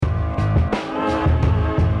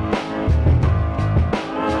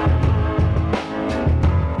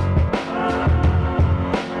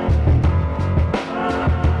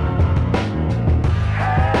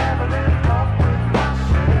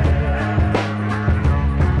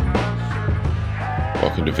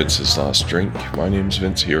welcome to Vince's Last Drink. My name's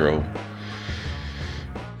Vince Hero.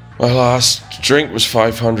 My last drink was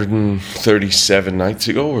 537 nights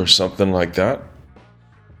ago or something like that.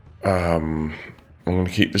 I'm going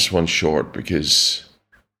to keep this one short because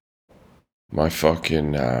my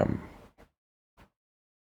fucking,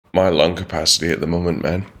 my lung capacity at the moment,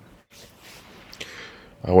 man.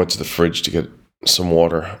 I went to the fridge to get some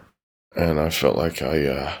water and I felt like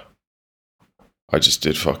I just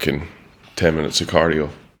did fucking 10 minutes of cardio.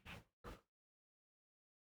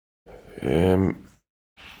 I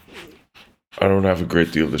don't have a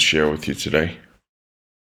great deal to share with you today.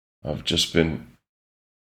 I've just been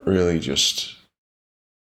really just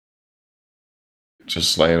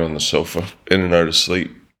laying on the sofa, in and out of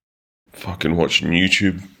sleep, fucking watching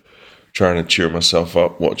YouTube, trying to cheer myself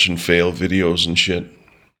up, watching fail videos and shit.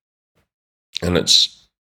 And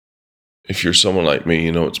if you're someone like me,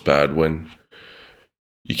 you know it's bad when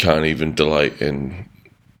you can't even delight in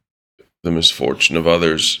the misfortune of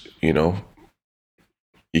others, you know.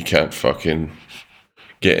 You can't fucking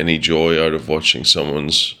get any joy out of watching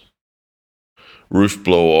someone's roof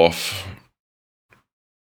blow off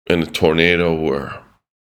in a tornado or,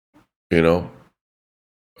 you know,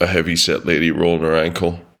 a heavy-set lady rolling her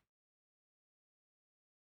ankle.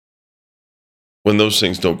 When those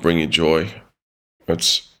things don't bring you joy,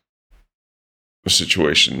 the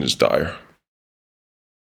situation is dire.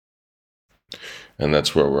 And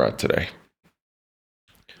that's where we're at today.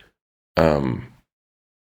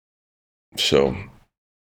 So,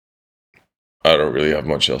 I don't really have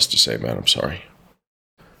much else to say, man. I'm sorry.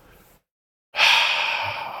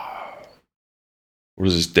 What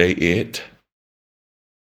is this, day 8?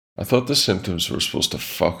 I thought the symptoms were supposed to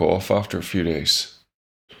fuck off after a few days.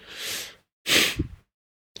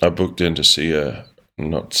 I booked in to see I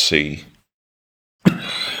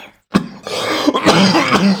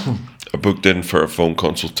booked in for a phone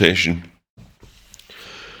consultation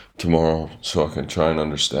tomorrow so I can try and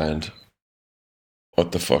understand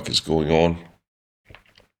what the fuck is going on.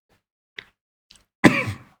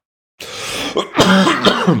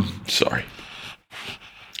 Sorry.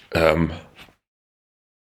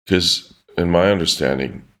 Because in my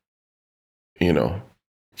understanding, you know,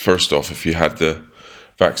 first off, if you had the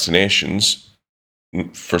vaccinations,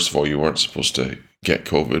 first of all, you weren't supposed to get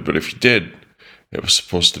COVID, but if you did, it was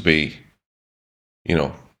supposed to be, you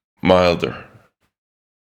know, milder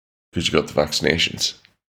because you got the vaccinations.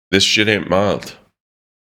 This shit ain't mild.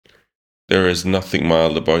 There is nothing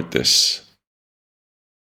mild about this.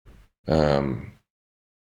 So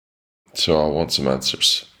I want some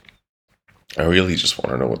answers. I really just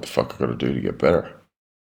want to know what the fuck I gotta do to get better.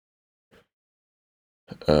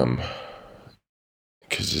 Because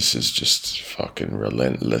this is just fucking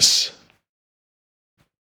relentless.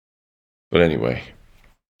 But anyway,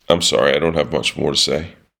 I'm sorry, I don't have much more to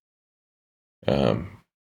say. I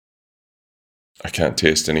can't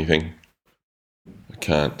taste anything. I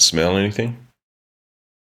can't smell anything.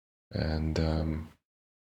 And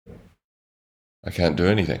I can't do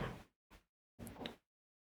anything.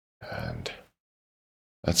 And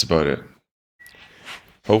that's about it.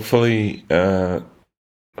 Hopefully I'll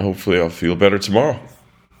feel better tomorrow.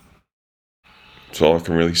 That's all I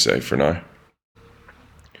can really say for now.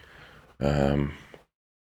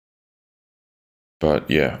 But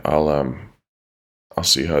yeah, I'll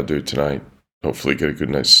see how I do tonight. Hopefully get a good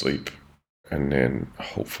night's sleep. And then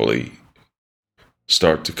hopefully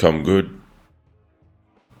start to come good.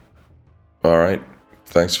 Alright.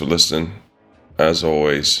 Thanks for listening. As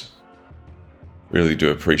always, really do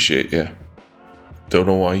appreciate you. Don't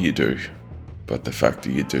know why you do, but the fact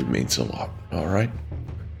that you do means a lot. Alright?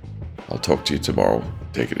 I'll talk to you tomorrow.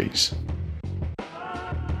 Take it easy.